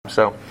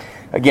So,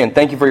 again,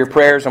 thank you for your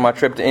prayers on my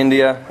trip to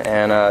India,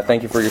 and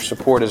thank you for your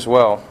support as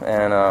well,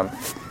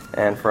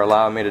 and for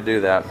allowing me to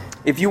do that.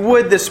 If you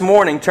would this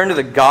morning, turn to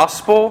the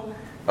Gospel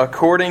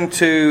according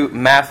to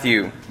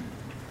Matthew.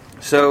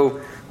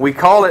 So, we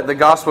call it the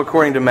Gospel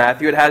according to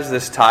Matthew. It has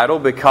this title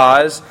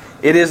because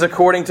it is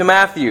according to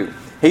Matthew.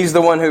 He's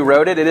the one who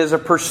wrote it. It is a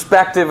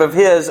perspective of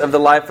his of the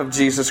life of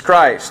Jesus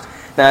Christ.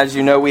 Now, as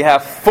you know, we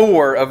have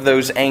 4 of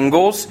those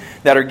angles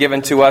that are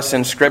given to us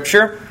in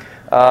Scripture,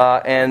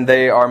 and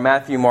they are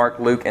Matthew, Mark,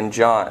 Luke, and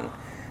John.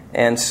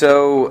 And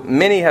so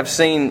many have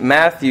seen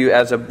Matthew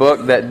as a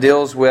book that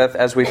deals with,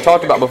 as we've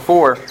talked about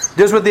before,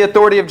 deals with the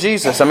authority of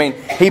Jesus. I mean,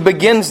 he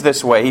begins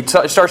this way. He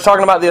starts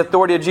talking about the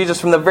authority of Jesus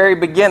from the very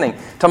beginning.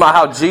 Talking about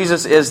how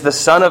Jesus is the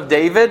son of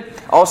David.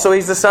 Also,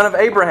 he's the son of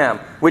Abraham,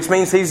 which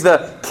means he's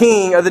the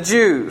king of the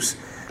Jews.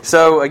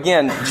 So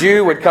again,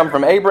 Jew would come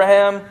from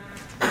Abraham.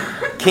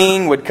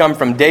 King would come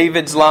from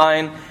David's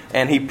line.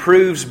 And he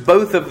proves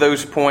both of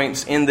those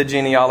points in the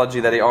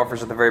genealogy that he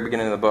offers at the very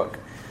beginning of the book.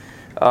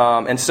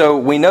 And so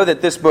we know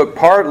that this book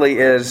partly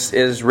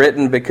is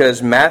written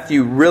because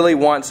Matthew really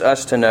wants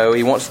us to know,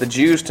 he wants the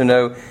Jews to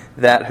know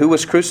that who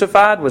was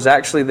crucified was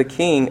actually the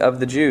king of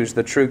the Jews,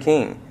 the true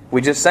king.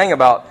 We just sang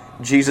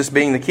about Jesus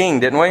being the king,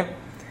 didn't we?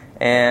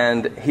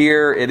 And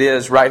here it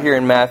is, right here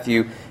in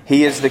Matthew,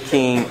 he is the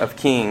King of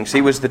Kings. He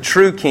was the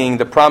true king,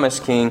 the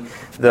promised king,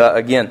 the,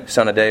 again,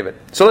 son of David.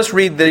 So let's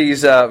read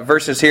these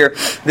verses here.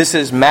 This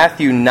is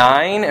Matthew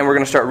 9, and we're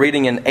going to start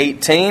reading in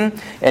 18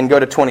 and go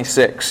to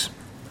 26.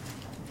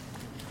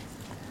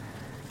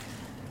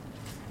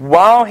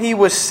 While he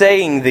was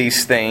saying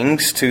these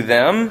things to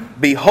them,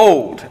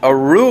 behold, a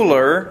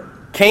ruler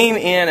came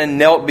in and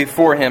knelt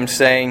before him,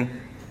 saying,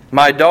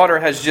 "My daughter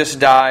has just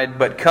died,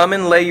 but come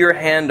and lay your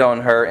hand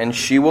on her, and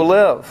she will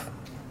live."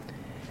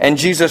 And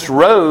Jesus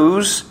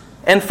rose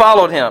and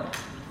followed him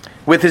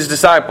with his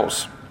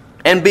disciples.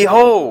 And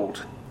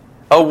behold,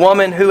 a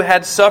woman who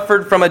had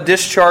suffered from a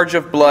discharge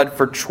of blood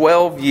for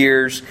 12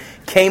 years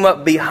came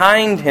up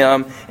behind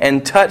him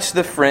and touched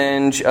the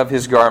fringe of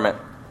his garment.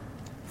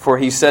 For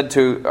she said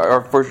to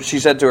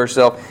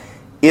herself,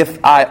 "If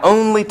I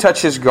only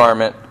touch his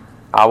garment,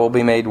 I will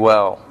be made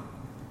well."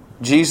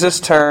 Jesus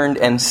turned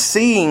and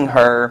seeing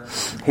her,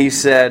 he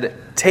said,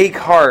 "Take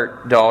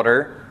heart,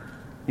 daughter,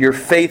 your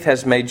faith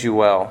has made you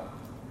well."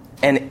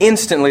 And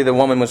instantly the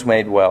woman was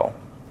made well.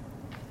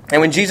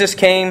 And when Jesus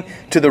came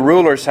to the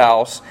ruler's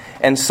house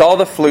and saw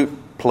the flute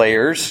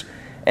players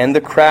and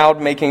the crowd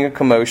making a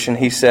commotion,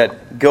 he said,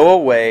 "Go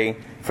away,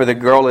 for the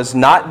girl is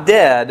not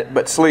dead,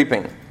 but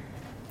sleeping."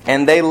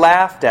 And they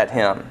laughed at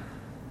him.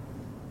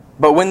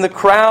 But when the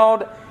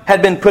crowd had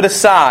been put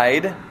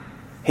aside,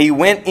 he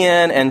went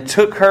in and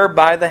took her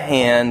by the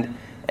hand,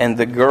 and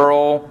the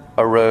girl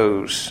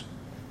arose.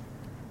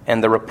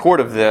 And the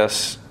report of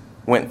this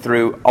went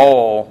through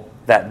all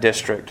that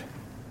district.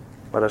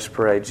 Let us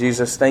pray.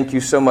 Jesus, thank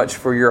you so much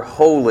for your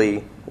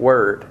holy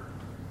word.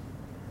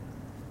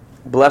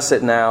 Bless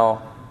it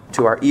now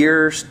to our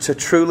ears to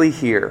truly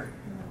hear,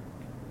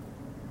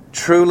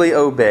 truly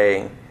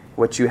obey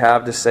what you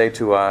have to say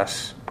to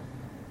us.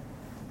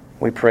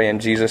 We pray in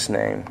Jesus'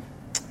 name.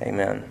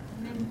 Amen.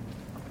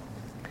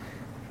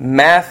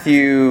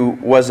 Matthew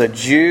was a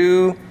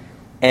Jew,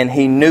 and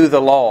he knew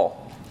the law.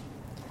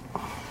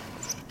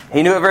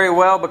 He knew it very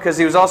well because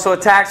he was also a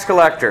tax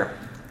collector.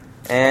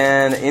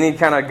 And any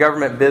kind of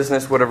government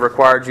business would have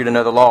required you to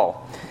know the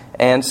law.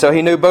 And so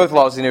he knew both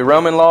laws. He knew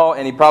Roman law,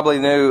 and he probably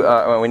knew,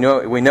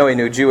 we know he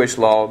knew Jewish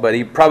law, but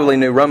he probably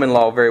knew Roman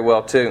law very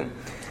well too.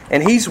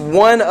 And he's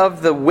one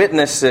of the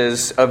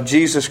witnesses of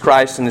Jesus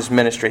Christ in his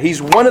ministry.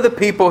 He's one of the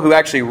people who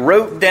actually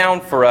wrote down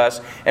for us,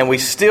 and we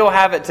still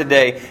have it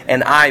today,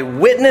 an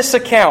eyewitness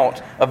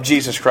account of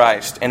Jesus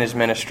Christ and his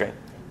ministry.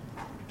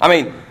 I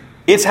mean,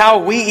 it's how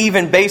we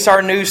even base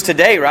our news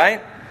today,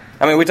 right?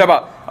 I mean, we talk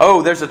about,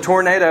 oh, there's a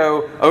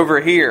tornado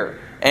over here,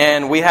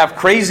 and we have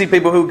crazy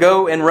people who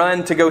go and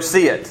run to go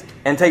see it,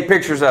 and take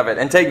pictures of it,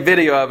 and take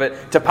video of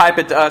it to pipe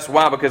it to us.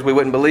 Why? Because we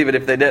wouldn't believe it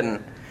if they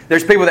didn't.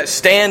 There's people that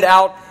stand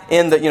out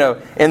in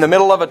the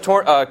middle of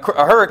a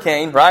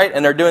hurricane, right?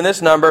 And they're doing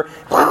this number,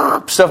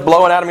 stuff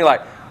blowing out of me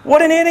like,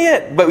 what an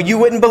idiot! But you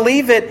wouldn't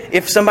believe it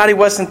if somebody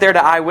wasn't there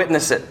to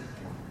eyewitness it.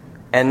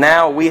 And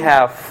now we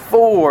have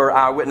 4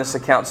 eyewitness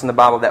accounts in the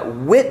Bible that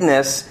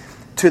witness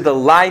to the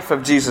life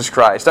of Jesus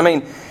Christ. I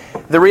mean,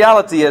 the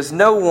reality is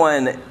no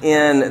one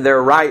in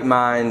their right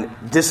mind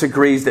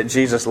disagrees that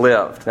Jesus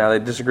lived. Now, they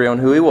disagree on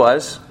who he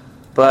was,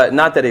 but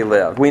not that he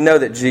lived. We know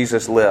that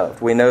Jesus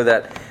lived. We know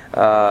that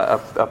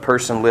a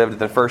person lived in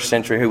the first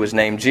century who was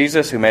named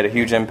Jesus, who made a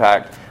huge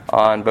impact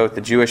on both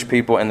the Jewish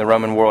people and the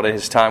Roman world at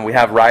his time. We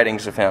have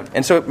writings of him.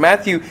 And so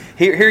Matthew,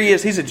 here he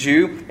is, he's a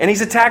Jew, and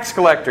he's a tax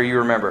collector, you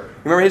remember.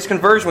 You remember his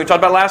conversion we talked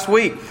about last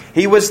week.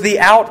 He was the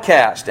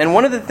outcast. And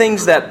one of the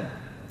things that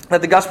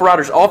the gospel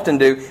writers often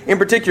do, in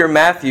particular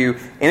Matthew,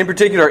 and in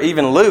particular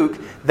even Luke,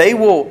 they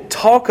will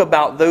talk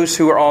about those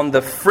who are on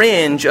the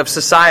fringe of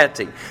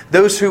society,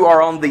 those who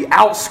are on the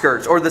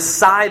outskirts or the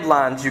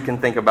sidelines you can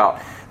think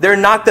about. They're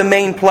not the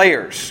main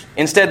players.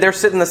 Instead, they're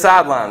sitting the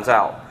sidelines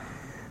out.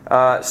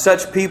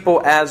 such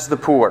people as the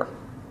poor,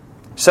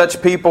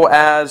 such people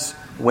as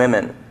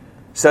women,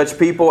 such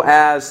people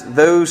as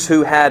those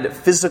who had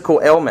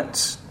physical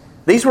ailments.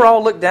 These were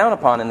all looked down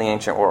upon in the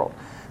ancient world.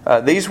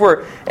 These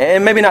were,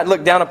 and maybe not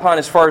looked down upon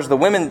as far as the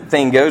women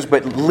thing goes,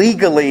 but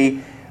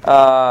legally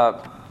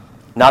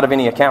not of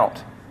any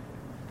account.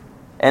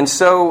 And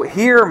so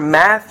here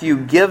Matthew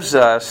gives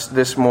us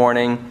this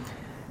morning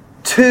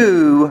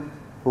two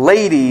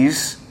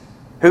ladies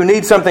who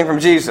need something from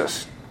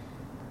Jesus.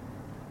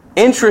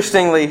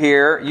 Interestingly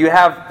here, you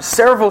have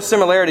several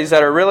similarities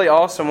that are really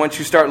awesome once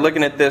you start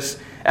looking at this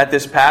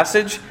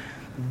passage.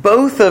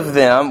 Both of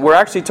them, we're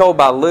actually told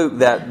by Luke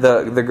that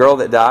the girl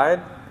that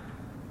died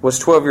was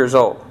 12 years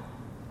old.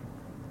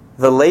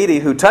 The lady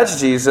who touched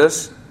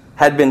Jesus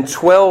had been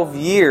 12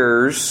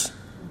 years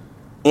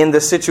in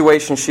the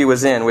situation she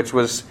was in, which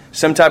was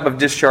some type of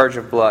discharge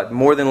of blood.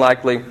 More than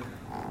likely,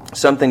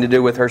 something to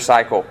do with her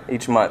cycle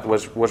each month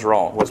was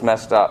wrong, was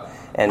messed up.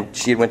 And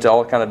she went to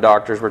all kind of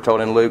doctors, we're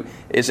told in Luke.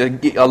 It's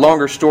a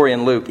longer story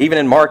in Luke. Even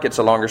in Mark, it's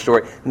a longer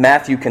story.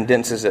 Matthew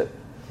condenses it.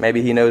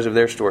 Maybe he knows of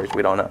their stories.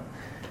 We don't know.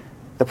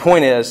 The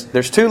point is,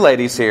 there's two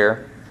ladies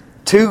here,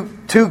 two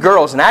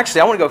girls. And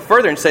actually, I want to go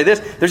further and say this.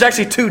 There's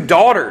actually two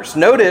daughters.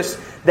 Notice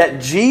that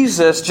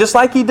Jesus, just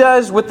like he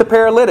does with the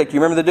paralytic.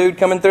 You remember the dude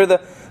coming through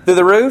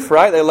the roof,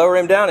 right? They lower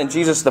him down. And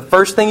Jesus, the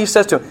first thing he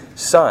says to him,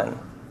 son.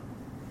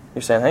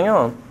 You're saying, hang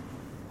on.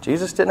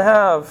 Jesus didn't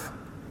have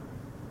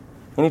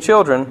any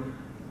children.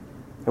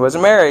 He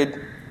wasn't married.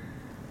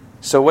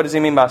 So what does he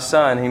mean by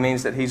son? He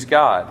means that he's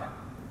God.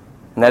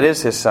 And that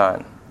is his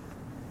son.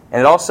 And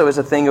it also is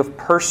a thing of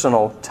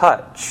personal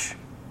touch.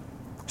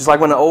 Just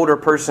like when an older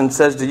person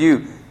says to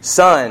you,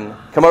 son,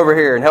 come over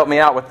here and help me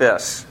out with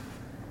this.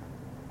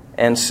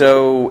 And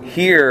so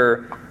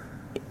here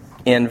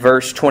in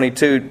verse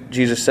 22,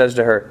 Jesus says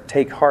to her,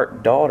 take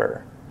heart,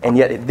 daughter. And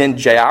yet then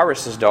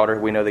Jairus' daughter,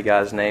 we know the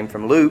guy's name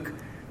from Luke,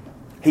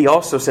 he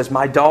also says,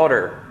 my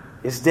daughter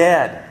is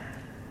dead.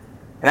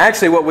 And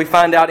actually what we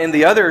find out in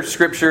the other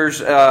scriptures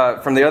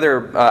from the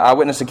other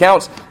eyewitness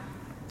accounts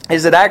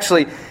is that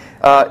actually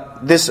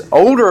this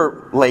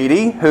older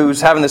lady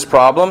who's having this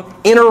problem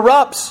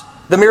interrupts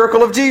the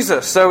miracle of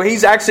Jesus. So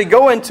he's actually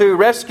going to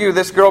rescue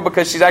this girl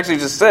because she's actually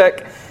just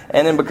sick.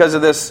 And then because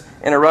of this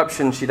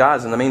interruption, she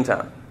dies in the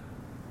meantime.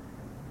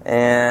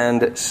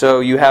 And so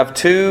you have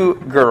two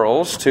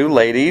girls, two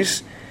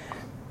ladies,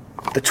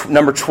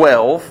 number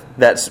 12,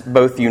 that's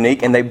both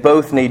unique, and they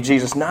both need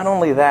Jesus. Not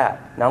only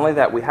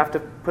that, we have to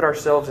put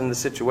ourselves in the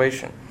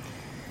situation.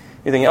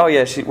 You think, oh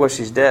yeah,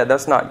 she's dead.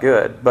 That's not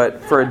good.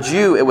 But for a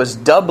Jew, it was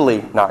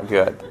doubly not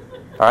good.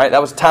 All right,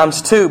 that was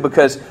times 2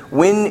 because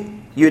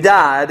when you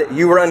died,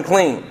 you were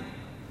unclean.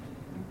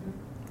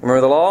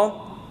 Remember the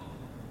law?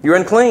 You were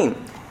unclean.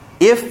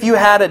 If you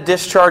had a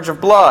discharge of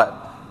blood,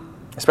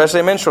 especially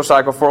a menstrual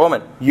cycle for a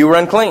woman, you were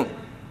unclean.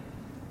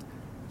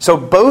 So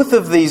both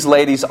of these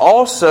ladies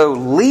also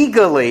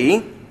legally,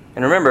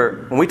 and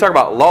remember, when we talk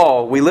about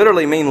law, we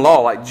literally mean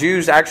law. Like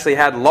Jews actually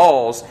had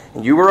laws,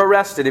 and you were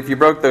arrested if you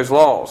broke those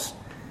laws.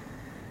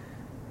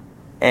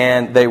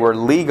 And they were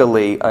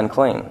legally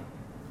unclean.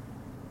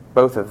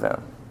 Both of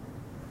them.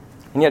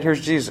 And yet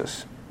here's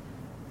Jesus,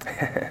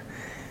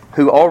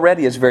 who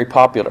already is very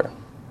popular.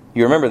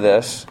 You remember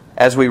this.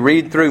 As we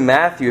read through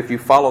Matthew, if you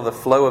follow the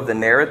flow of the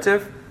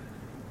narrative,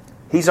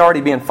 he's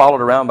already being followed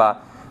around by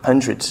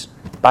hundreds,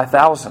 by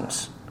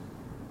thousands.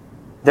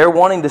 They're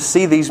wanting to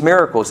see these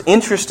miracles.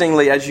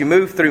 Interestingly, as you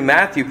move through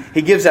Matthew,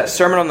 he gives that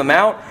Sermon on the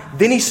Mount.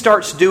 Then he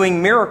starts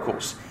doing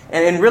miracles.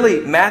 And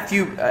really,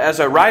 Matthew, as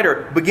a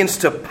writer, begins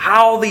to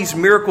pile these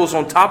miracles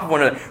on top of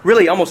one another.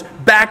 Really, almost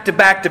back to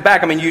back to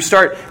back. I mean, you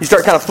start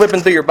kind of flipping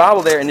through your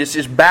Bible there, and it's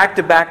just back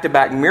to back to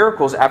back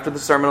miracles after the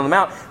Sermon on the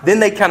Mount. Then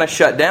they kind of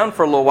shut down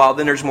for a little while.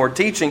 Then there's more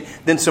teaching.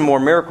 Then some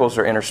more miracles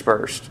are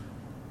interspersed.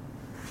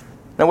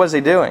 Now, what is he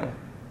doing?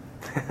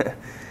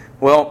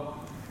 Well,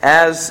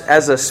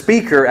 as a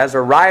speaker, as a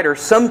writer,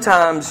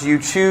 sometimes you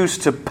choose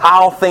to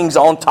pile things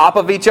on top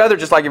of each other,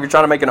 just like if you're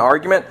trying to make an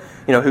argument,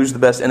 who's the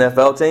best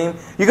NFL team?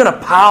 You're going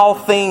to pile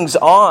things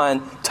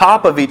on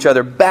top of each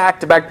other, back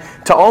to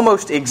back, to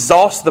almost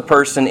exhaust the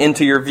person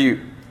into your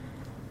view.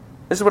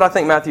 This is what I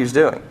think Matthew's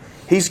doing.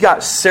 He's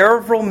got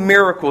several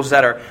miracles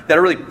that are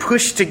really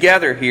pushed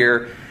together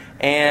here,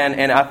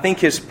 and I think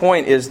his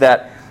point is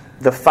that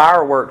the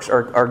fireworks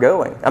are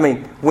going. I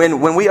mean,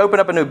 when we open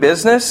up a new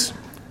business,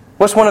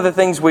 what's one of the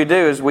things we do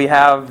is we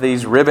have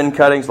these ribbon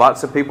cuttings.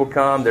 Lots of people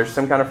come. There's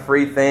some kind of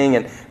free thing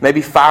and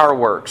maybe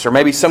fireworks or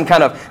maybe some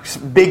kind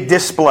of big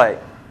display.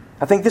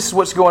 I think this is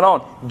what's going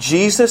on.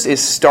 Jesus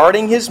is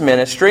starting his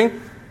ministry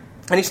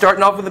and he's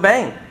starting off with a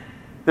bang.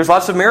 There's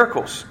lots of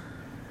miracles.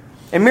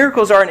 And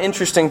miracles are an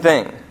interesting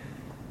thing.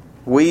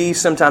 We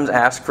sometimes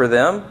ask for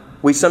them.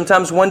 We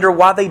sometimes wonder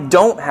why they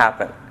don't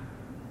happen.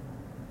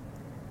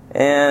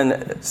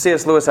 And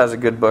C.S. Lewis has a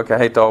good book. I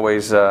hate to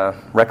always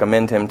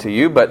recommend him to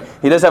you, but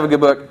he does have a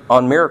good book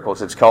on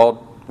miracles. It's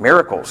called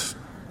Miracles.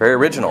 Very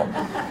original.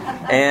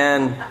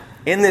 And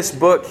in this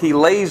book, he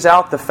lays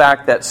out the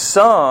fact that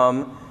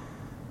some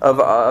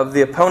of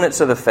the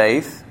opponents of the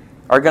faith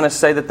are going to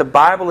say that the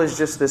Bible is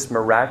just this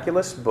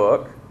miraculous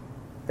book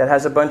that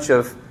has a bunch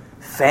of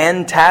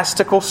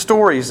fantastical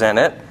stories in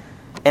it,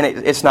 and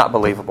it's not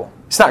believable.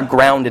 It's not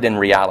grounded in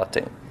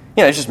reality.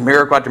 It's just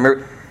miracle after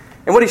miracle.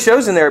 And what he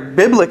shows in there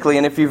biblically,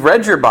 and if you've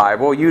read your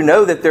Bible, you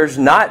know that there's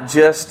not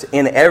just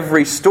in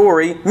every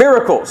story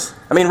miracles.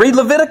 Read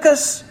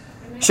Leviticus.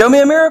 Show me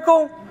a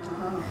miracle.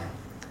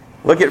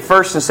 Look at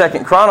 1st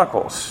and 2nd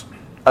Chronicles,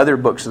 other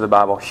books of the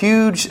Bible.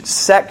 Huge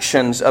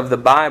sections of the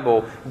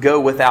Bible go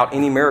without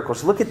any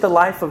miracles. Look at the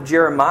life of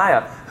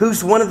Jeremiah,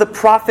 who's one of the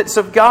prophets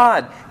of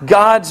God,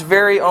 God's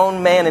very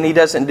own man, and he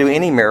doesn't do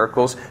any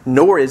miracles,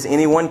 nor is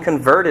anyone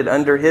converted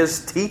under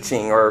his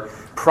teaching or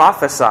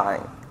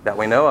prophesying that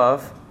we know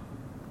of.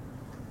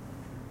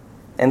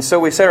 And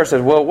so we said to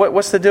ourselves, well,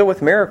 what's the deal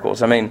with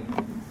miracles?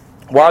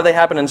 Why are they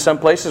happening in some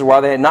places? Why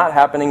are they not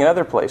happening in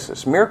other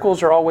places?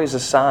 Miracles are always a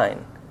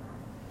sign.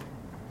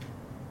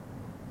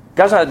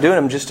 God's not doing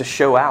them just to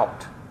show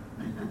out.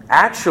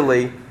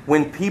 Actually,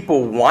 when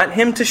people want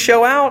Him to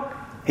show out,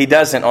 He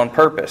doesn't on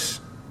purpose.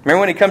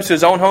 Remember when He comes to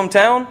His own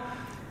hometown?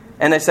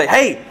 And they say,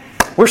 hey,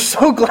 we're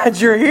so glad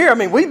you're here.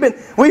 We've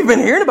been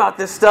hearing about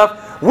this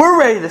stuff. We're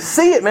ready to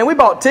see it, man. We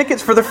bought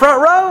tickets for the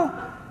front row.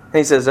 And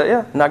He says,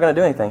 yeah, I'm not going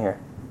to do anything here.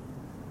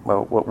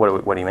 Well,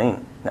 what do you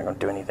mean? Not going to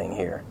do anything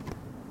here?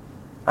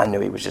 I knew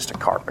he was just a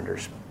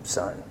carpenter's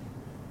son.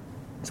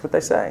 That's what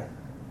they say.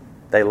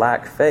 They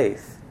lack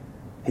faith.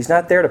 He's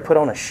not there to put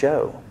on a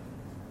show.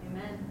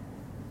 Amen.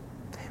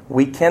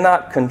 We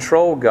cannot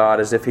control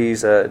God as if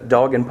He's a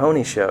dog and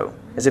pony show,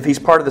 as if He's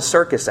part of the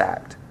circus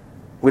act.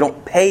 We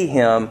don't pay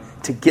Him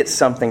to get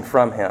something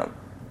from Him.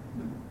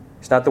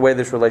 It's not the way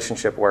this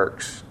relationship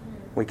works.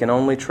 We can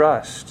only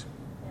trust.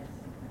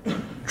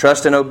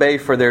 Trust and obey,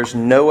 for there's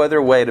no other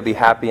way to be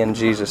happy in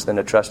Jesus than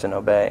to trust and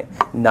obey,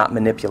 not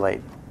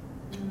manipulate.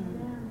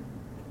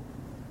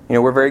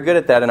 We're very good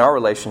at that in our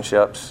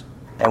relationships,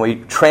 and we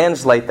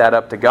translate that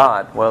up to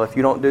God. Well, if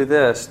you don't do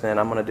this, then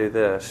I'm going to do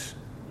this.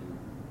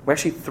 We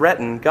actually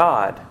threaten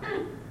God.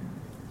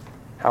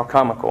 How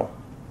comical.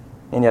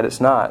 And yet it's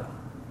not.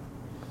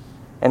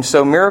 And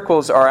so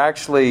miracles are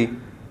actually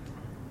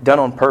done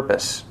on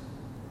purpose.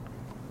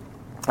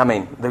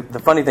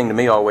 The funny thing to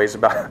me always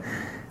about...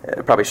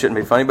 It probably shouldn't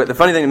be funny, but the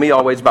funny thing to me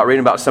always about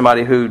reading about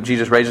somebody who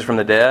Jesus raises from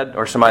the dead,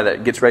 or somebody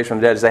that gets raised from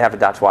the dead, is they have to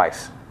die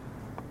twice.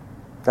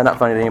 Is that not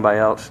funny to anybody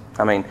else?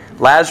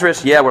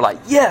 Lazarus, yeah, we're like,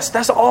 yes,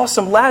 that's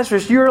awesome,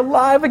 Lazarus, you're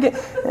alive again.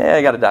 Yeah,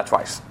 you got to die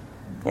twice.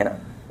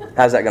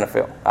 How's that going to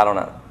feel? I don't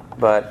know.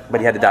 But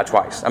he had to die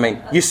twice.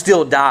 You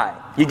still die.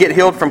 You get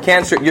healed from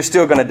cancer, you're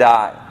still going to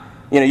die.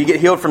 You get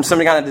healed from some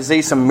kind of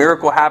disease, some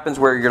miracle happens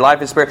where your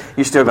life is spared,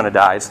 you're still going to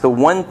die. It's the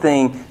one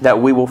thing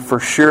that we will for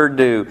sure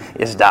do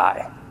is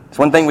die. It's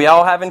one thing we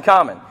all have in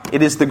common.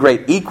 It is the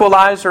great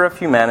equalizer of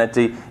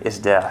humanity, is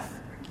death.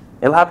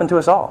 It'll happen to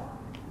us all.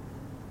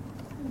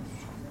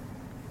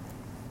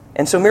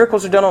 And so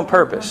miracles are done on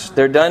purpose.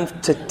 They're done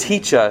to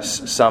teach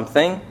us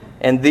something.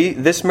 And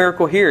this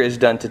miracle here is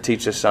done to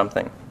teach us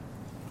something.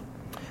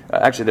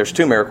 Actually, there's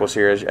two miracles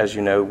here, as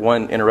you know.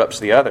 One interrupts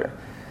the other.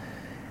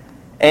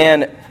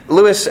 And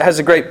Lewis has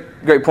a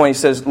great point. He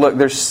says, look,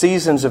 there's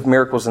seasons of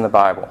miracles in the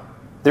Bible.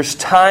 There's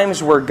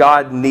times where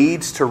God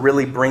needs to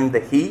really bring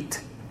the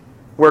heat,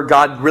 where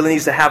God really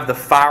needs to have the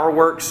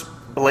fireworks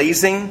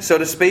blazing, so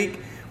to speak,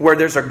 where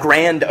there's a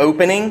grand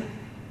opening.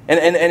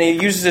 And he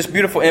uses this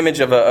beautiful image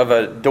of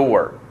a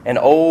door, an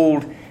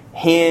old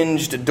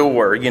hinged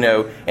door,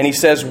 And he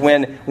says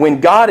when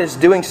God is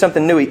doing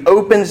something new, He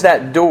opens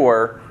that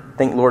door.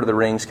 Think Lord of the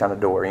Rings kind of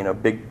door,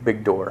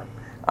 big door,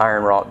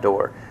 iron wrought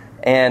door.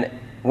 And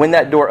when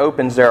that door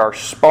opens, there are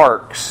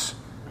sparks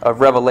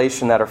of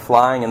revelation that are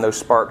flying, and those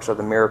sparks are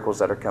the miracles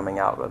that are coming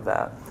out of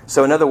that.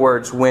 So in other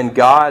words, when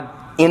God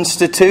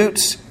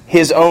institutes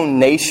His own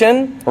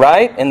nation,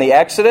 right, in the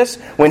Exodus,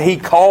 when He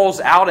calls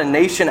out a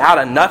nation out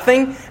of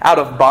nothing, out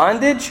of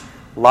bondage,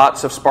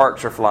 lots of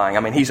sparks are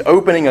flying. He's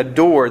opening a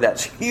door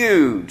that's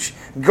huge.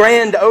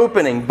 Grand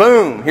opening.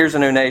 Boom, here's a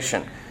new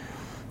nation.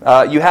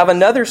 You have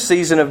another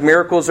season of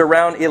miracles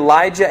around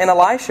Elijah and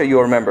Elisha,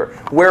 you'll remember,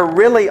 where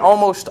really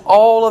almost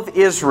all of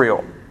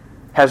Israel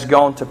has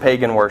gone to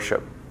pagan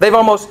worship. They've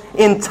almost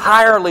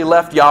entirely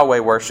left Yahweh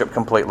worship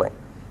completely.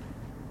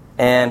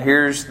 And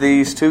here's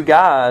these two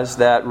guys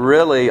that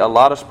really, a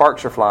lot of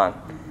sparks are flying.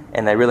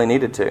 And they really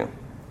needed to.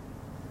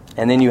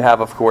 And then you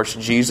have, of course,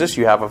 Jesus.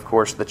 You have, of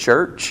course, the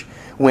church.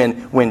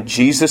 When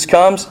Jesus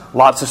comes,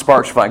 lots of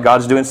sparks are flying.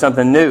 God's doing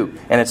something new.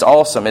 And it's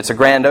awesome. It's a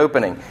grand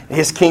opening.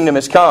 His kingdom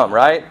has come,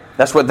 right?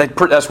 That's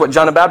what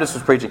John the Baptist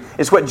was preaching.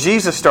 It's what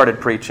Jesus started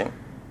preaching.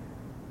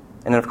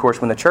 And then, of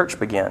course, when the church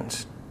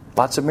begins,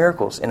 lots of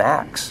miracles in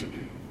Acts.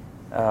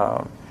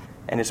 And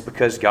it's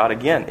because God,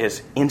 again,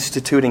 is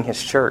instituting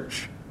His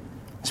church.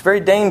 It's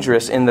very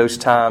dangerous in those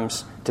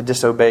times to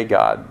disobey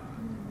God.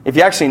 If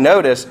you actually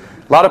notice,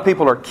 a lot of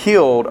people are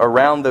killed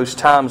around those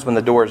times when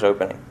the door is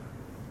opening.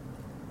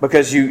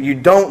 Because you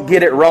don't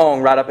get it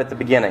wrong right up at the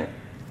beginning.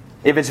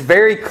 If it's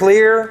very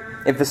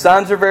clear, if the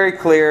signs are very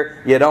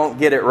clear, you don't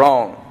get it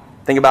wrong.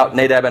 Think about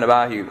Nadab and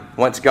Abihu.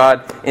 Once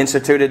God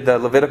instituted the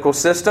Levitical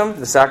system,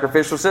 the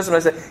sacrificial system,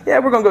 they said, yeah,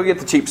 we're going to go get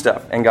the cheap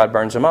stuff. And God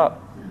burns them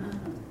up.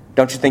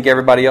 Don't you think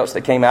everybody else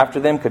that came after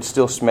them could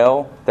still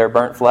smell their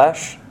burnt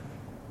flesh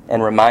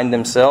and remind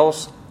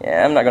themselves,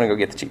 yeah, I'm not going to go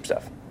get the cheap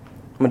stuff.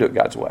 I'm going to do it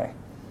God's way.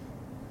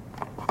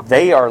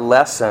 They are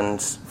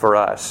lessons for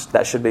us.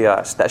 That should be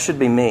us. That should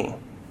be me.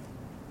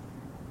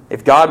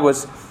 If God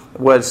was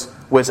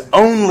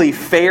only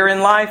fair in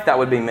life, that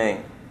would be me.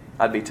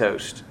 I'd be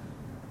toast.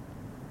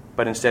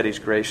 But instead, He's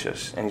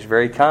gracious and He's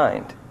very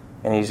kind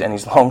and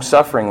He's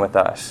long-suffering with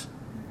us.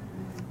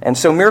 And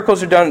so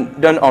miracles are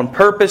done on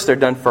purpose. They're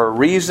done for a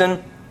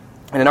reason.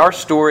 And in our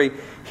story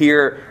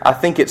here, I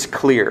think it's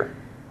clear.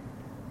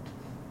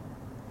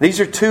 These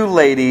are two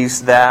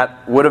ladies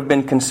that would have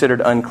been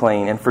considered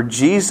unclean. And for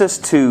Jesus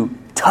to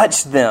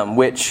touch them,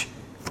 which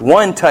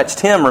one touched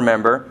Him,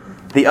 remember,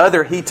 the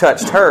other He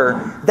touched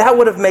her, that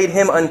would have made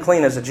Him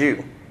unclean as a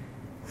Jew.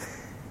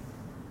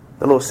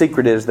 The little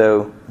secret is,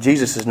 though,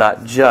 Jesus is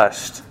not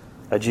just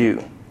a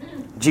Jew.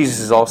 Jesus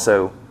is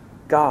also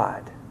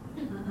God.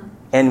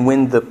 And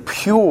when the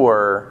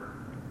pure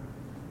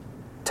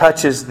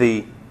touches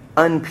the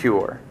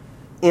impure,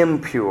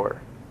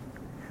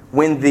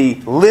 when the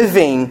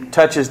living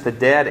touches the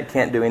dead, it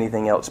can't do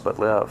anything else but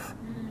live.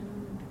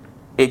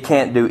 It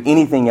can't do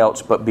anything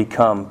else but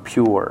become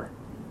pure.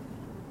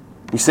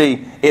 You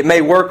see, it may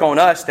work on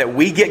us that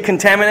we get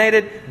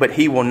contaminated, but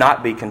He will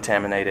not be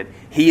contaminated.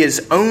 He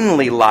is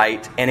only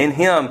light, and in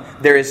Him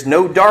there is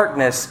no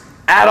darkness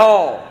at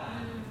all.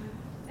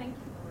 Thank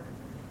you, Lord.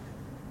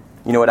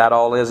 You know what at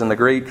all is in the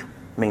Greek?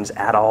 It means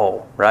at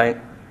all, right?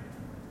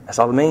 That's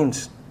all it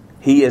means.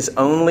 He is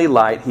only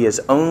light. He is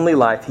only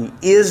life. He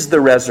is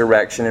the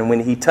resurrection. And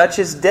when He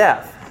touches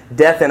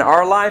death in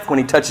our life, when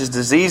He touches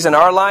disease in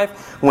our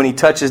life, when He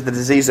touches the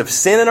disease of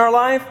sin in our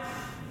life,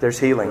 there's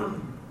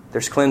healing.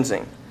 There's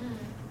cleansing.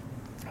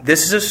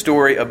 This is a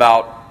story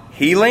about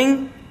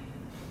healing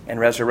and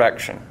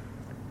resurrection.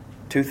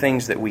 Two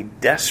things that we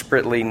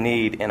desperately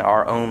need in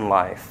our own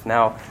life.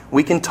 Now,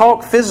 we can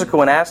talk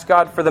physical and ask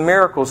God for the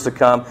miracles to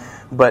come,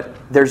 but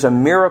there's a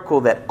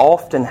miracle that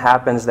often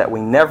happens that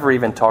we never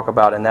even talk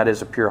about, and that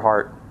is a pure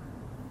heart.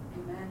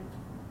 Amen.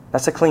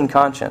 That's a clean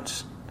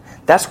conscience.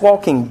 That's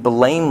walking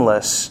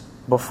blameless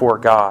before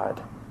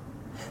God.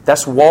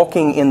 That's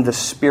walking in the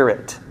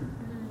Spirit.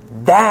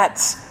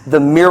 That's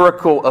the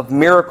miracle of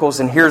miracles,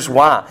 and here's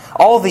why.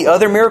 All the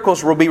other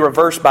miracles will be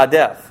reversed by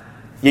death.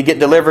 You get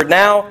delivered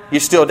now, you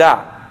still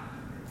die.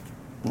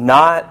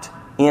 Not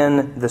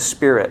in the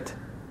Spirit.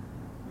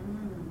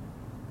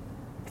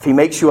 If He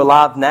makes you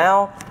alive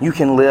now, you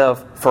can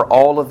live for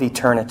all of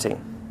eternity.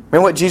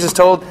 Remember what Jesus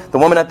told the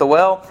woman at the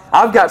well?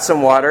 I've got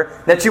some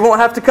water that you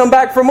won't have to come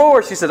back for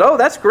more. She said, oh,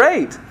 that's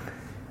great.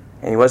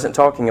 And He wasn't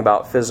talking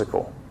about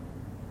physical.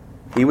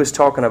 He was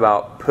talking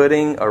about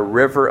putting a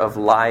river of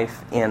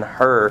life in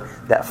her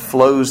that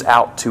flows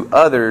out to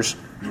others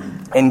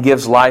and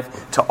gives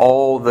life to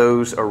all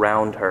those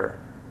around her.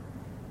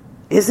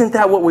 Isn't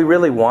that what we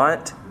really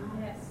want?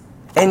 Yes.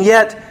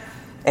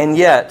 And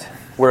yet,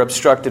 we're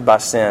obstructed by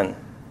sin.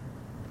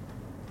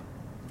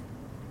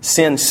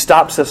 Sin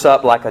stops us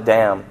up like a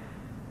dam.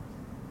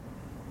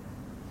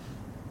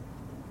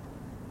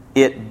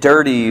 It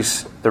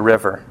dirties the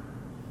river.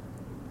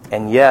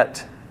 And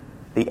yet,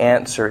 the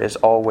answer is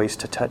always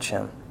to touch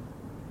Him.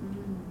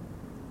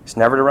 It's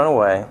never to run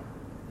away.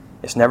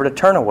 It's never to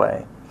turn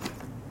away.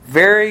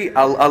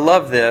 I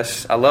love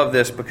this. I love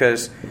this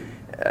because,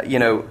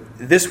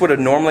 this would have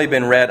normally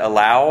been read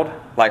aloud.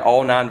 Like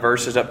all 9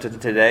 verses up to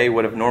today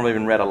would have normally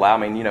been read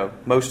aloud. I mean,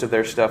 most of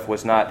their stuff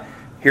was not,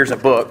 here's a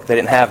book. They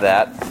didn't have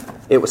that.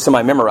 It was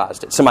somebody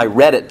memorized it. Somebody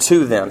read it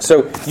to them.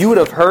 So you would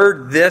have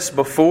heard this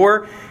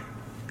before,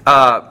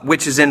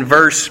 which is in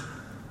verse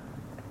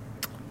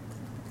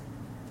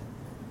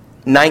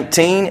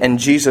 19, and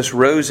Jesus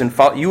rose and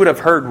followed. You would have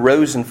heard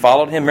rose and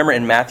followed Him. Remember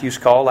in Matthew's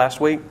call last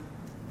week? You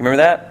remember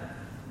that?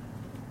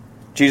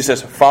 Jesus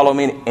says, follow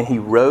me, and He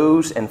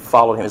rose and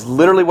followed Him. It's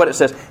literally what it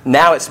says.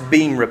 Now it's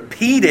being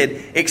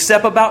repeated,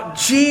 except about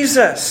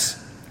Jesus.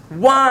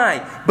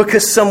 Why?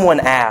 Because someone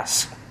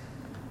asked.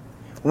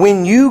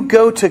 When you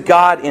go to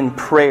God in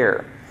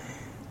prayer,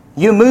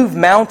 you move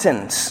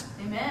mountains.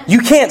 Amen. You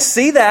can't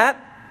see that.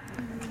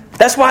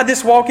 That's why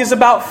this walk is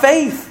about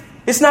faith.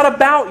 It's not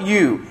about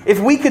you.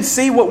 If we could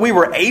see what we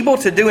were able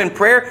to do in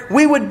prayer,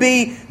 we would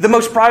be the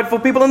most prideful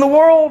people in the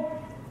world.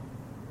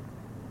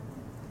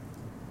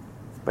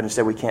 But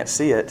instead we can't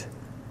see it,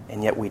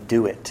 and yet we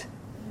do it.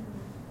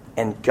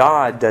 And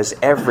God does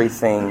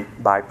everything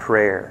by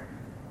prayer.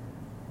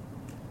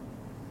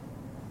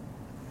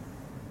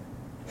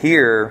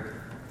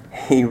 Here,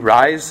 He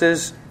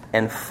rises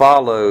and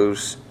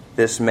follows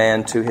this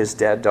man to his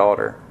dead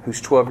daughter,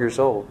 who's 12 years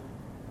old.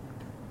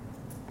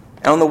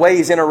 And on the way,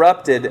 he's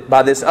interrupted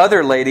by this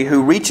other lady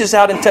who reaches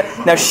out and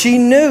now she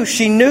knew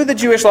the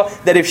Jewish law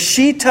that if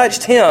she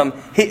touched him,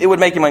 it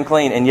would make him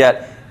unclean, and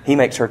yet He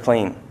makes her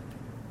clean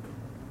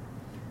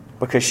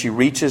because she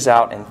reaches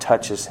out and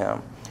touches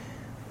him.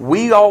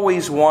 We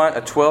always want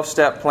a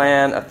 12-step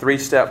plan, a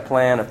 3-step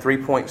plan, a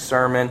 3-point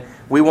sermon.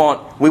 We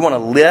want a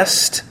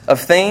list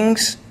of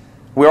things.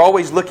 We're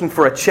always looking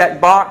for a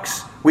check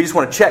box. We just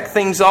want to check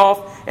things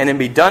off and then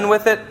be done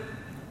with it.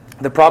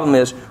 The problem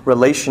is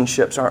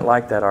relationships aren't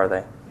like that, are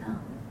they?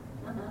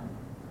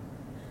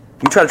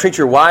 You try to treat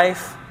your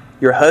wife,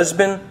 your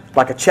husband,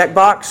 like a check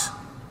box,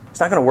 it's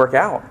not going to work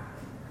out.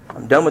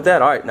 I'm done with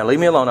that. All right, now leave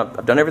me alone.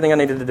 I've done everything I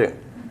needed to do.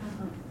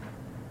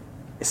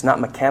 It's not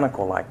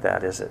mechanical like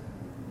that, is it?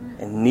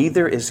 And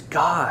neither is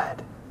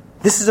God.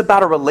 This is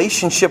about a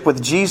relationship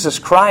with Jesus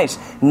Christ,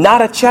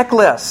 not a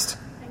checklist.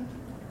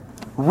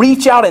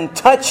 Reach out and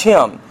touch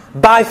Him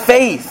by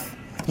faith.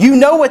 You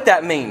know what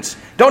that means.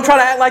 Don't try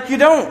to act like you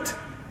don't.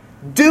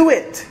 Do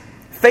it.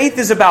 Faith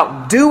is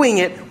about doing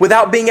it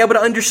without being able to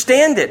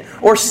understand it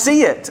or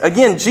see it.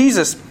 Again,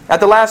 Jesus at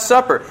the Last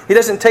Supper, He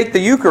doesn't take the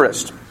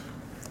Eucharist.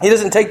 He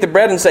doesn't take the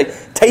bread and say,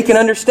 take and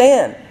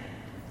understand.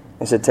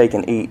 He said, take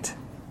and eat.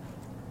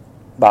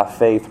 By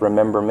faith,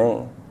 remember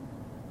me.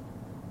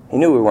 He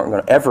knew we weren't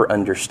going to ever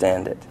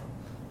understand it.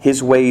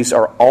 His ways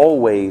are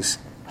always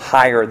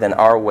higher than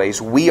our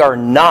ways. We are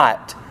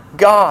not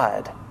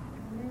God.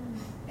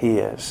 He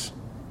is.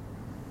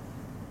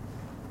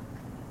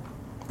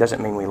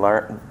 Doesn't mean we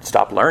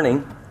stop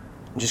learning.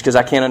 Just because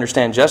I can't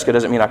understand Jessica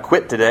doesn't mean I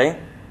quit today.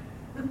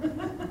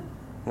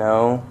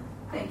 No.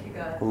 Thank you,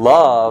 God.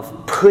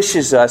 Love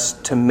pushes us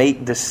to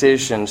make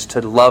decisions,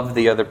 to love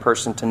the other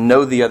person, to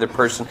know the other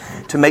person,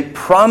 to make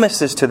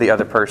promises to the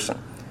other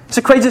person. It's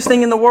the craziest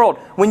thing in the world.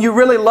 When you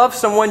really love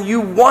someone, you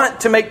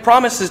want to make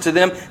promises to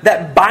them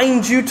that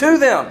bind you to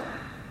them.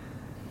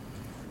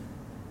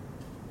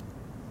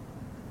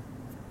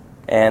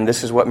 And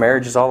this is what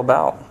marriage is all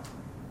about.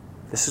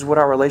 This is what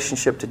our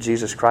relationship to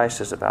Jesus Christ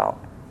is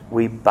about.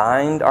 We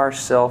bind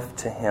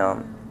ourselves to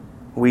Him.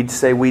 We'd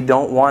say we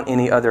don't want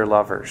any other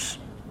lovers.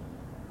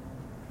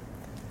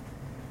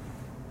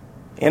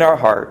 In our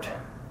heart,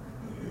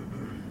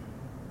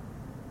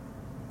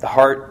 the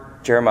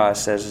heart, Jeremiah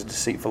says, is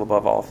deceitful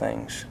above all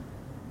things.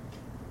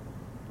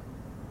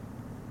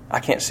 I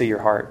can't see your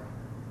heart.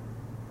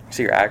 I can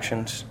see your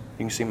actions.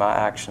 You can see my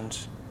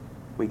actions.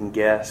 We can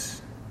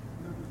guess.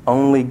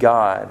 Only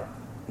God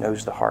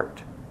knows the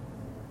heart.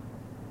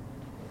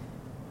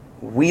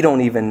 We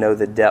don't even know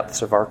the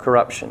depths of our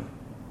corruption.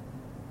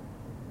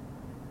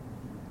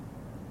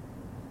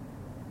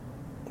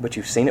 But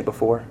you've seen it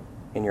before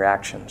in your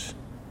actions.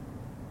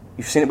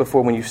 You've seen it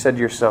before when you've said to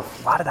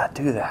yourself, why did I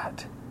do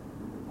that?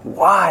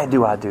 Why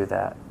do I do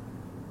that?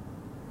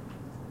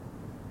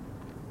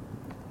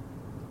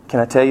 Can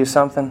I tell you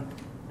something?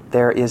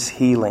 There is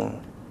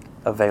healing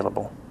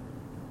available.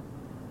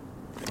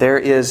 There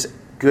is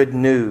good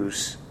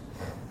news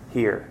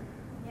here.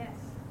 Yes.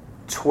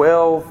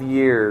 12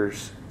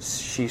 years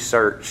she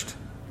searched,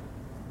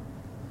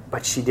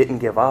 but she didn't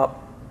give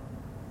up.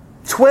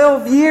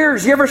 12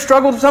 years! You ever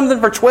struggled with something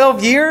for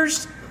 12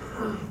 years?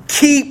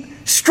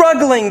 Keep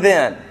struggling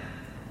then.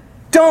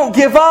 Don't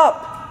give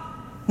up.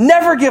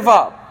 Never give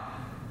up.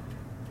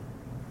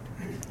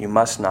 You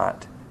must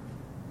not.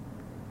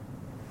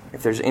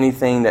 If there's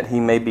anything that He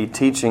may be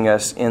teaching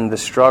us in the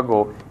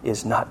struggle,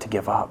 is not to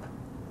give up,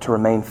 to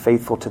remain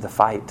faithful to the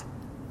fight.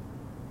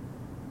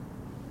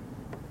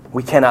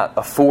 We cannot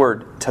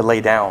afford to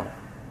lay down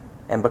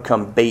and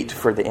become bait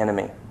for the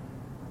enemy.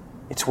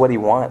 It's what he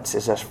wants,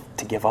 is us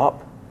to give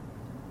up.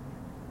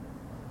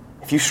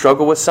 If you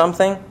struggle with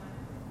something,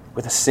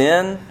 with a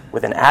sin,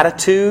 with an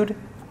attitude,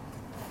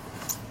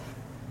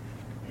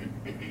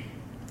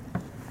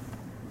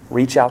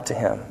 reach out to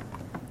Him.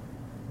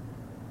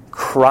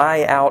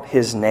 Cry out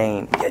His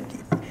name.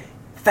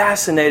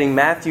 Fascinating.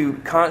 Matthew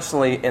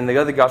constantly, and the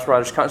other gospel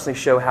writers constantly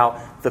show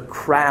how the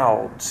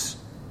crowds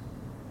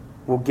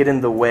will get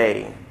in the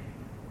way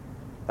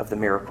of the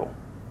miracle.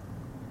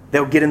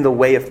 They'll get in the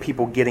way of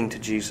people getting to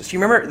Jesus. You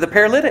remember the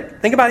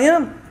paralytic? Think about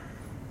him.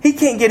 He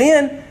can't get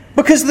in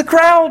because of the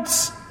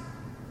crowds.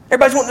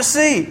 Everybody's wanting to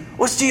see.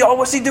 What's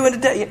he doing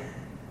today?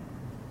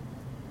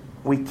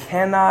 We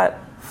cannot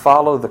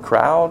follow the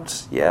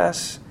crowds,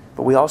 yes,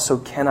 but we also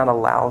cannot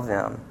allow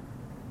them,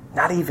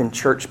 not even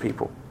church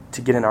people,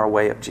 to get in our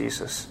way of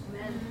Jesus.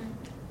 Amen.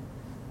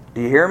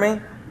 Do you hear me?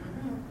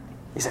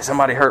 You say,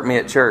 somebody hurt me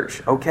at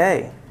church.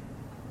 Okay.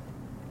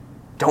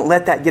 Don't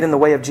let that get in the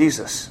way of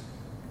Jesus.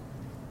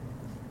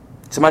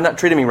 Somebody not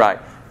treating me right.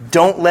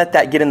 Don't let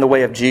that get in the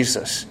way of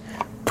Jesus.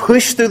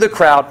 Push through the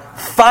crowd.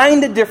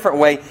 Find a different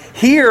way.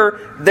 Here,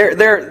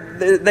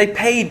 they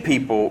paid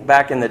people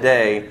back in the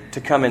day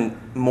to come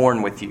and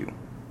mourn with you.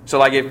 So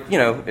like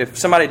if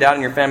somebody died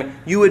in your family,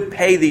 you would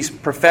pay these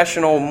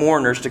professional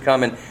mourners to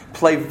come and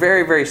play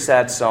very, very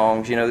sad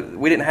songs. They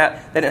didn't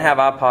have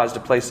iPods to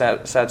play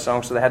sad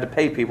songs, so they had to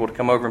pay people to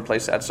come over and play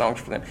sad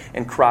songs for them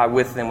and cry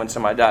with them when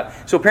somebody died.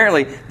 So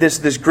apparently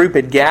this group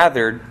had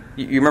gathered.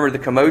 You remember the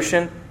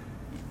commotion?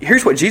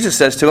 Here's what Jesus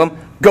says to them: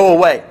 go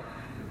away.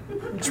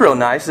 It's real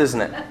nice, isn't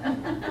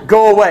it?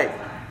 Go away.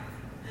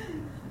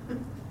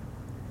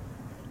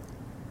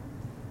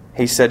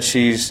 He said,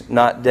 she's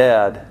not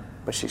dead,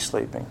 but she's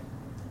sleeping.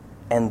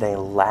 And they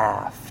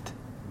laughed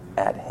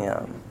at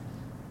him.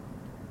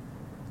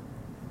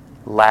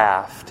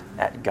 Laughed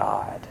at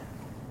God.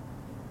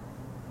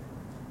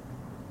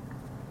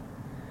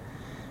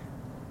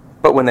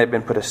 But when they'd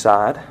been put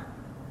aside,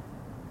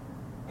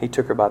 he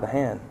took her by the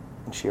hand,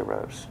 and she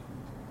arose.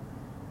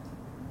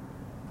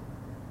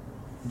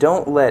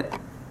 Don't let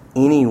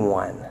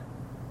anyone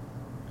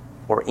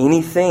or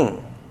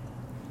anything,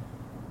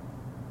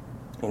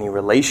 any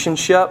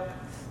relationship,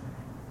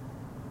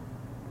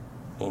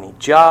 any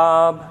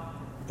job,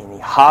 any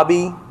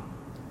hobby,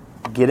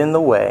 get in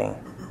the way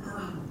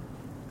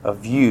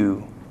of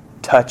you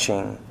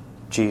touching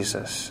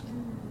Jesus.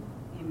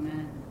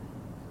 Amen.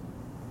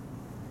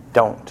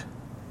 Don't.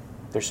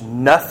 There's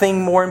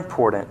nothing more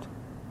important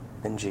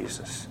than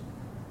Jesus.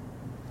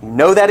 You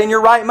know that in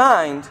your right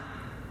mind,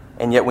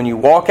 and yet when you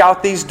walk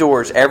out these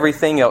doors,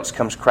 everything else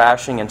comes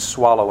crashing and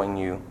swallowing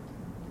you.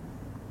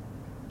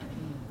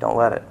 Don't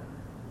let it.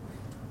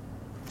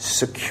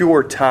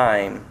 Secure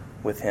time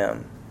with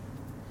him.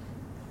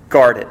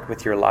 Guard it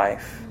with your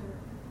life.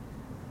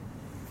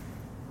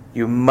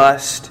 You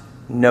must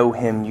know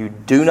him. You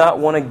do not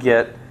want to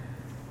get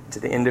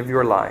to the end of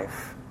your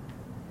life,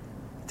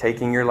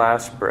 taking your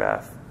last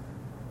breath,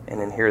 and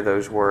then hear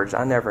those words,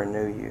 I never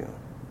knew you.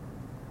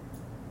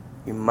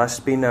 You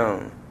must be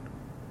known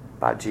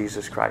by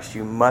Jesus Christ.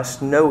 You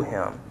must know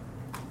him.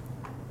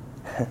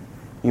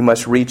 You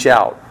must reach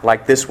out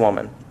like this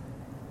woman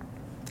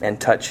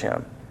and touch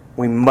him.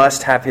 We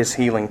must have his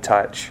healing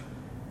touch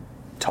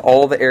to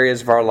all the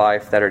areas of our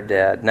life that are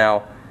dead.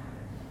 Now,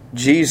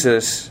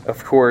 Jesus,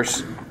 of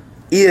course,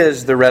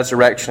 is the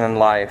resurrection and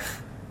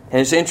life. And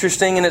it's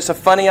interesting and it's a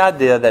funny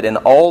idea that in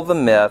all the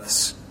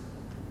myths,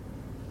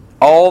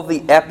 all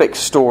the epic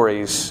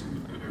stories,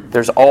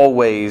 there's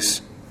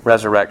always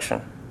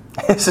resurrection.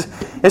 It's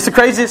the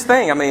craziest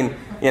thing. I mean,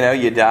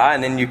 you die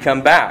and then you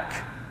come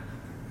back.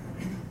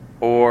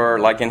 Or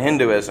like in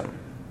Hinduism.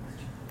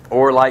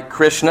 Or like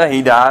Krishna,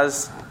 he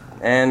dies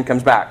and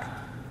comes back.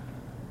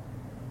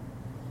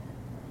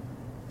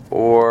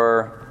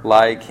 Or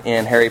like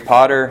in Harry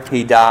Potter,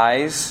 he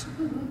dies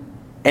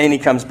and he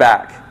comes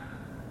back.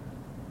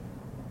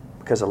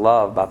 Because of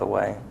love, by the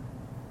way.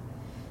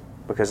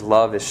 Because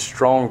love is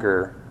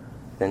stronger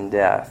than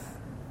death.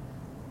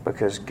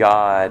 Because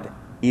God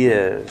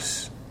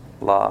is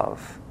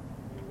love.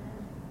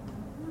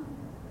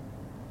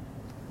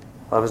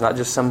 Love is not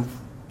just some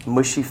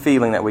mushy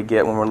feeling that we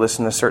get when we're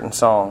listening to certain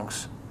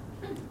songs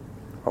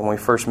or when we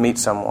first meet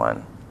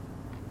someone.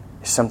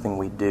 It's something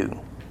we do.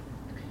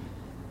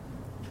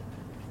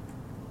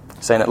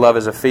 Saying that love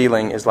is a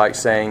feeling is like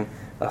saying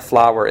a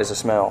flower is a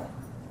smell.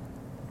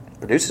 It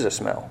produces a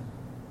smell.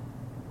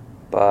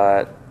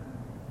 But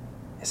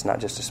it's not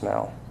just a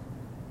smell.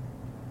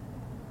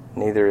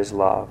 Neither is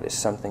love. It's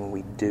something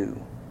we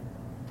do.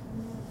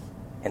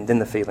 And then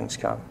the feelings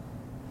come.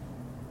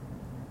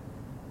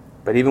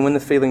 But even when the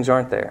feelings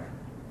aren't there,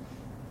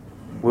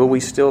 will we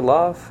still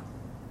love?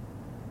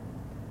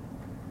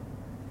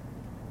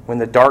 When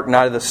the dark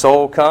night of the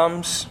soul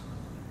comes,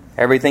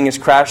 everything is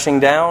crashing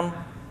down,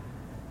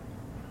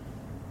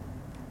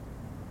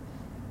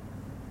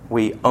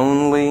 we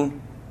only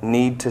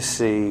need to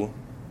see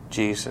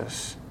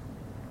Jesus.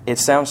 It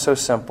sounds so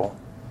simple,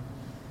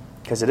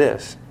 because it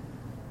is.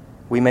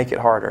 We make it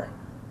harder.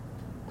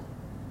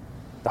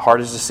 The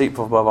heart is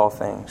deceitful above all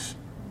things.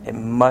 It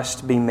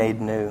must be made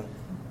new.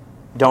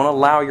 Don't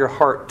allow your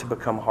heart to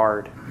become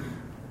hard.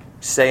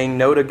 Saying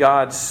no to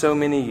God so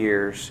many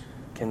years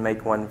can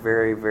make one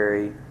very,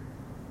 very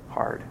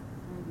hard.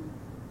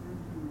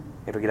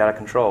 It'll get out of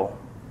control.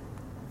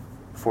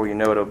 Before you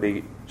know it, it'll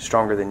be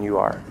stronger than you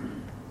are.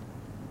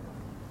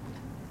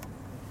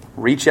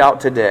 Reach out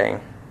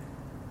today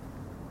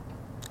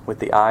with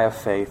the eye of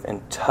faith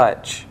and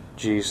touch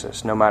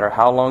Jesus. No matter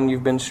how long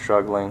you've been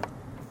struggling,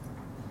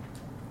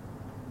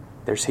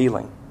 there's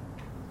healing.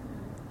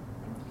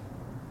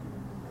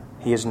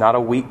 He is not a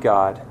weak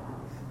God.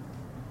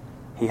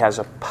 He has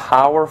a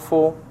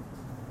powerful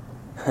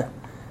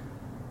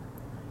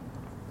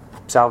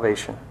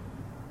salvation,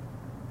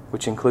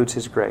 which includes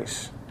His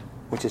grace,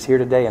 which is here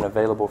today and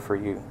available for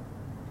you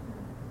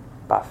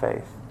by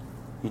faith.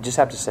 You just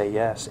have to say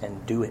yes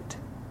and do it.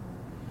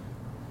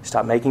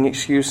 Stop making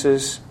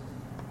excuses.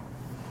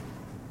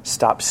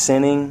 Stop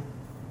sinning.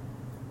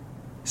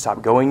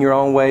 Stop going your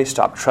own way.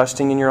 Stop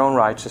trusting in your own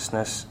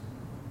righteousness.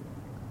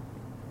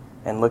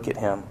 And look at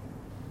Him.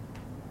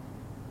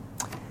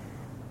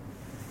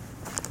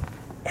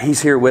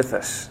 He's here with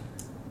us.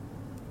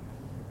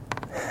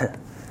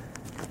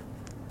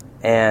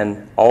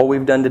 And all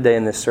we've done today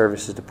in this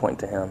service is to point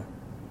to Him.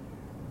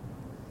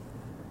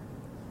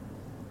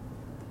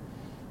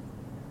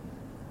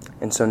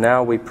 And so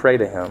now we pray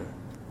to Him.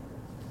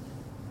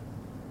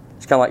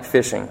 It's kind of like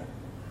fishing.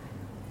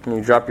 And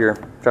you drop your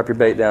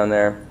bait down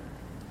there,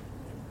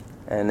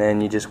 and then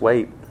you just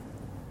wait.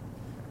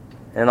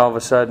 And all of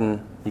a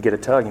sudden, you get a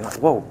tug, and you're like,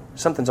 whoa,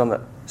 something's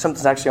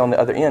actually on the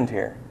other end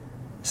here.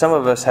 Some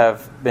of us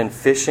have been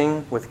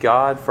fishing with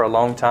God for a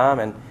long time,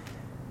 and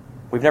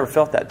we've never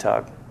felt that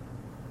tug.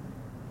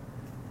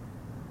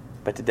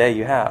 But today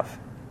you have.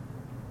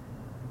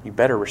 you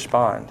better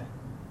respond.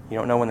 You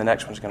don't know when the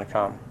next one's going to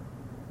come.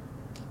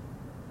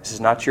 This is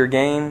not your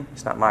game.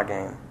 It's not my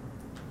game.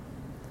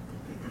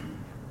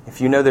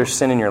 If you know there's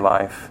sin in your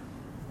life,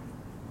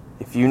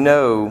 if you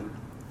know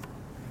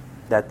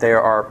that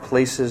there are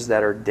places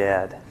that are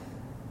dead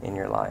in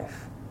your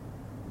life,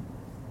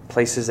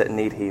 places that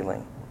need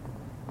healing,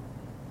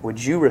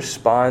 would you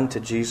respond to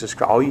Jesus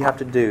Christ? All you have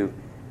to do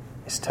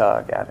is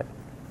tug at it.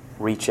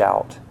 Reach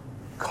out.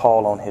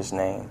 Call on His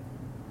name.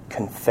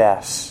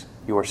 Confess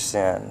your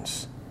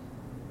sins.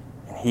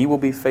 And He will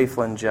be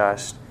faithful and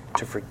just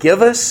to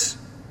forgive us,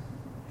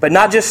 but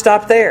not just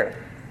stop there.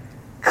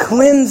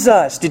 Cleanse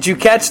us. Did you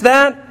catch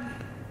that?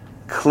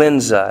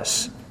 Cleanse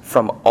us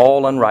from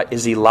all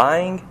unrighteousness. Is He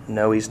lying?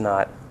 No, He's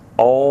not.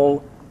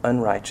 All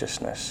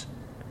unrighteousness.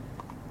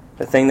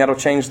 The thing that'll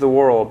change the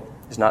world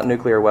is not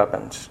nuclear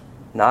weapons,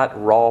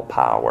 not raw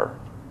power,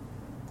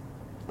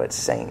 but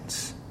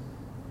saints.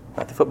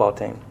 Not the football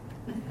team.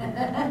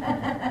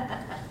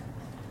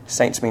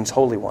 Saints means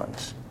holy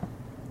ones.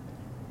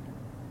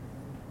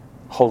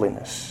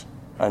 Holiness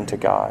unto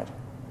God.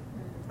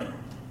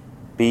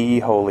 Be ye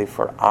holy,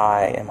 for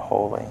I am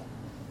holy.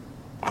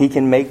 He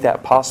can make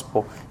that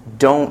possible.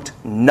 Don't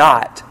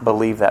not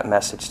believe that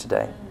message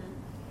today.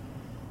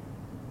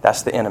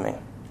 That's the enemy.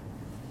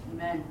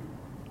 Amen.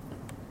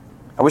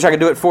 I wish I could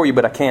do it for you,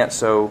 but I can't.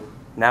 So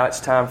now it's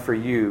time for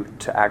you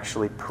to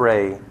actually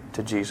pray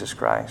to Jesus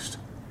Christ.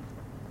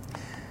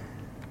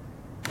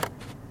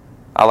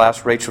 I'll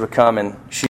ask Rachel to come, and she